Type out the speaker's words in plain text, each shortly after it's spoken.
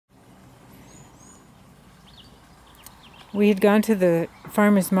We had gone to the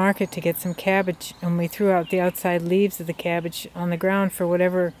farmer's market to get some cabbage, and we threw out the outside leaves of the cabbage on the ground for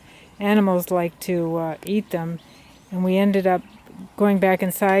whatever animals like to eat them. And we ended up going back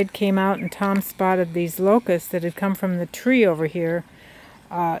inside, came out, and Tom spotted these locusts that had come from the tree over here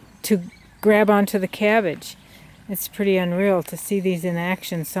to grab onto the cabbage. It's pretty unreal to see these in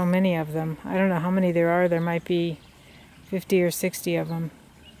action, so many of them. I don't know how many there are. There might be 50 or 60 of them,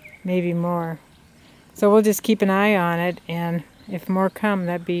 maybe more. So we'll just keep an eye on it, and if more come,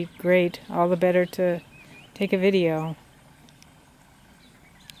 that'd be great. All the better to take a video.